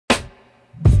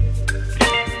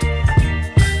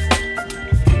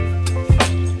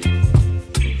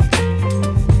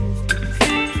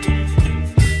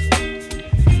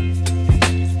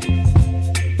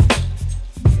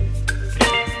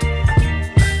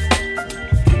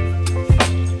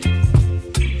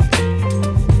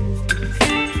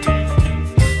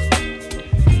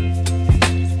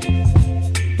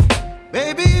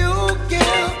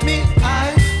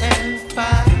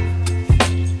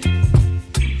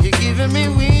giving me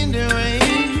wind and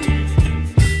rain.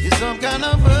 You're some kind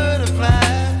of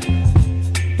butterfly.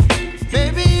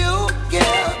 Baby, you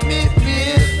give me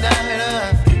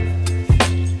midnight.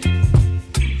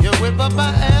 You whip up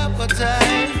my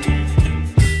appetite.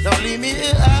 Don't leave me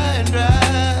here high and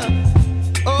dry.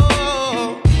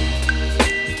 Oh,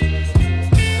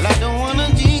 well, I don't wanna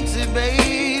jinx it,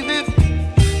 baby,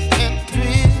 and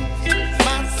twist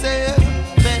myself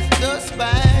at the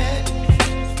spine.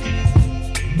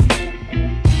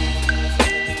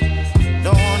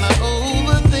 Don't wanna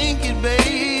overthink it,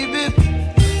 baby.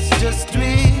 It's just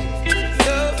twist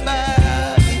your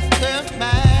body and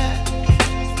mine.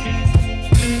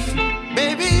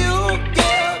 Baby, you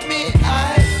give me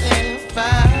ice and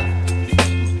fire.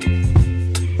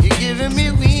 You're giving me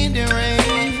wind and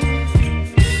rain.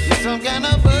 You're some kind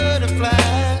of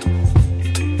butterfly.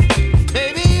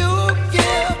 Baby, you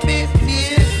give me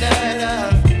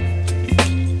midnight.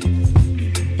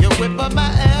 You whip up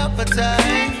my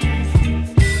appetite.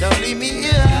 Don't leave me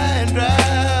here high and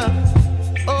dry.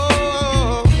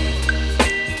 Oh,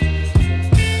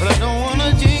 but I don't wanna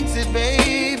jinx it,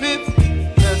 baby.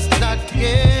 Let's not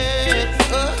get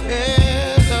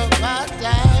ahead of my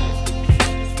time.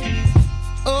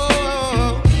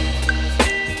 Oh,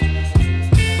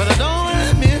 but I don't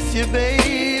wanna miss you,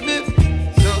 baby.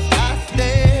 So I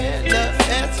stand up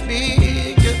and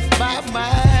speak my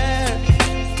mind.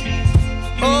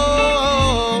 Oh.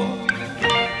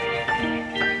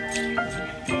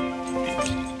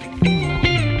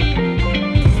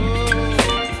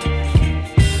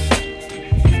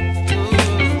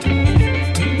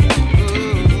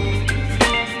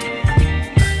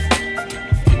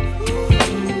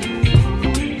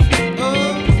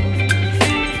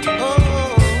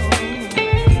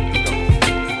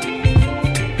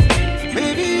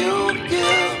 Baby, you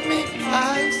give me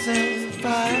ice and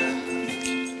fire.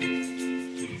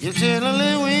 You're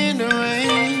chilling wind and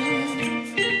rain.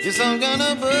 You're some kind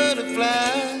of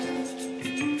butterfly.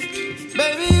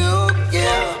 Baby, you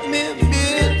give me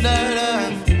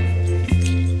midnight.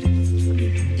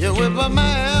 You whip up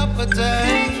my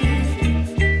appetite.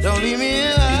 Don't leave me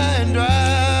here high and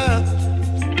dry.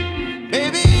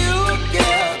 Baby, you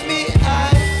give me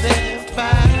ice and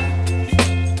fire.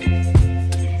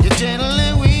 You're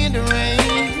channeling wind and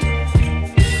rain.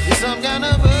 You're some kind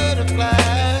of butterfly.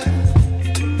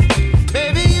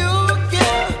 Baby, you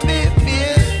give me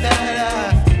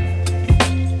midnight.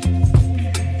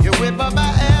 You whip up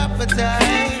my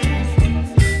appetite.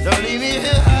 Don't leave me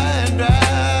here high and dry.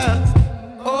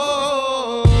 Oh,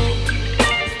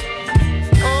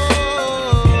 oh,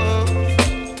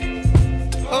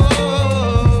 oh,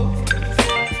 oh,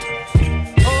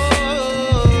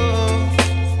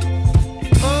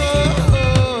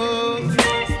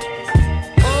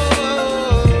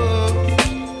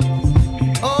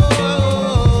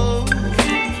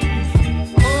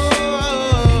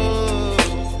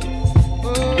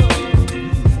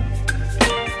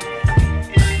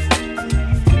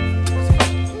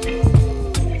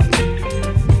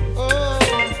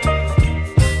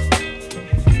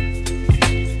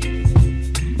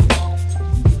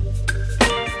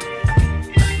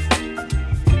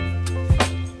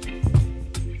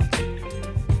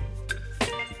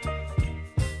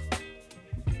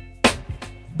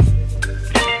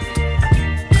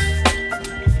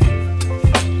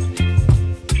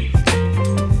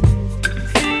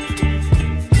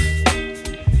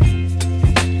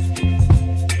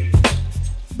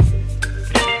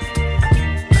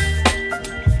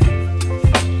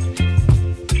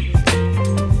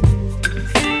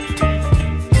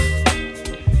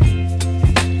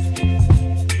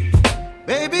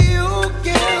 baby, you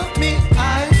give me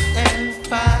ice and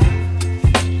fire.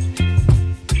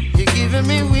 You're giving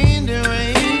me wind and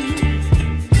rain.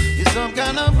 You're some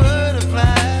kind of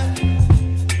butterfly.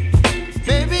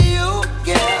 Baby, you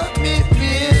give me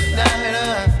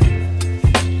midnight.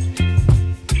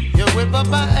 You whip up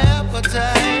my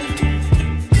appetite.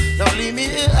 Don't leave me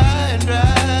here high and dry.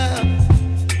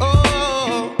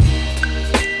 Oh,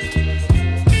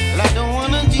 well, I don't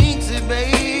wanna jinx it,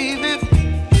 baby,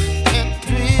 and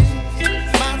twist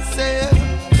myself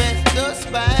at the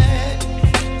spine.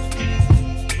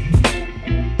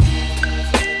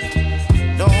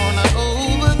 Don't wanna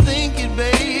overthink it,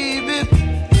 baby.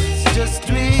 It's just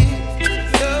twist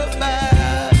your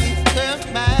body and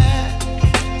mine.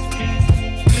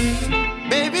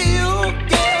 Baby, you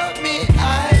give me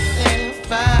ice and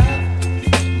fire.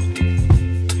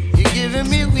 You're giving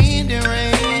me wind and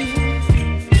rain.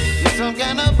 You're some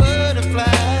kind of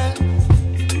butterfly.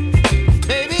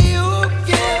 Baby, you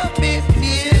give me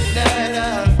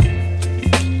midnight.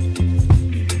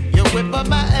 You whip up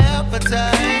my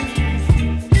appetite.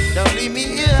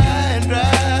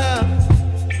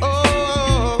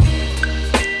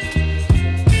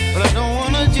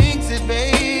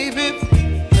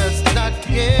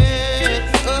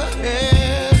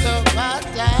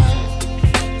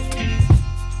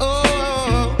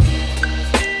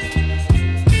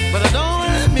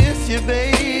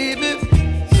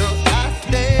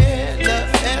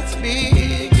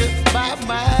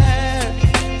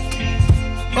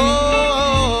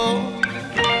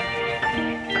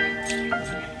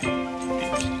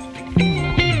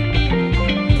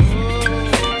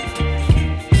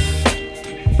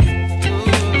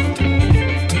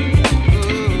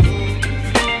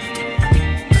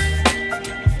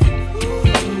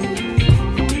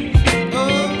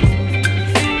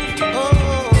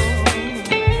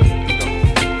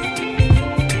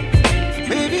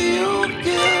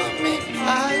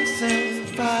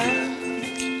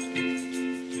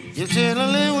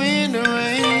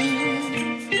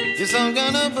 some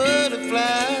kind of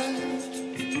butterfly.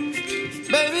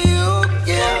 Baby, you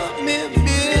give me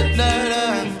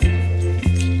midnight.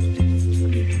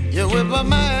 You whip up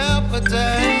my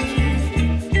appetite.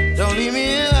 Don't leave me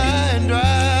here high and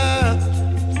dry.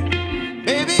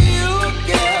 Baby, you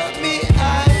give me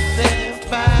ice and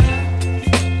fire.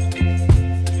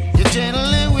 You're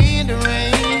channeling wind and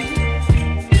rain.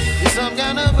 You're some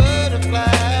kind of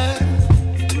butterfly.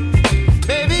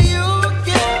 Baby, you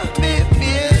give me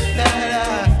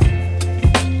midnight.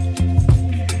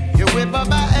 You whip up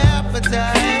my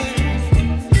appetite.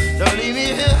 Don't leave me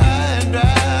here high and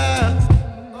dry.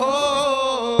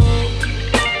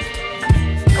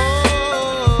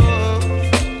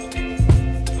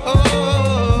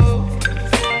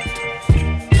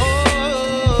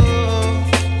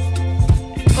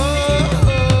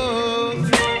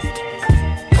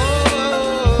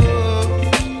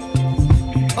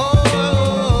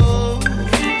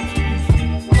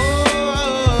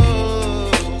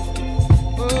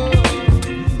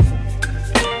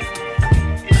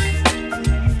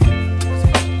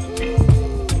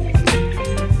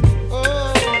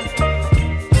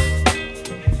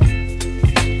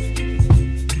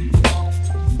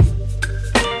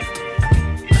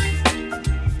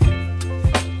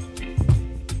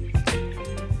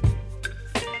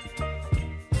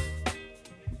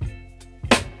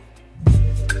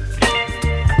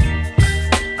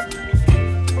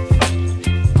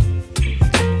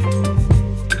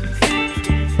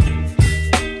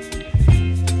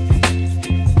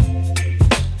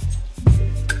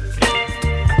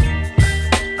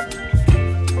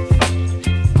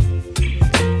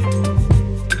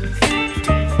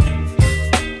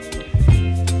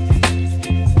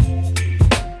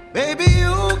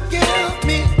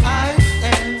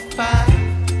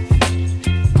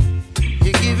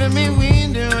 Me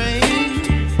wind and rain.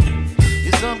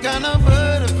 You're some kind of bird.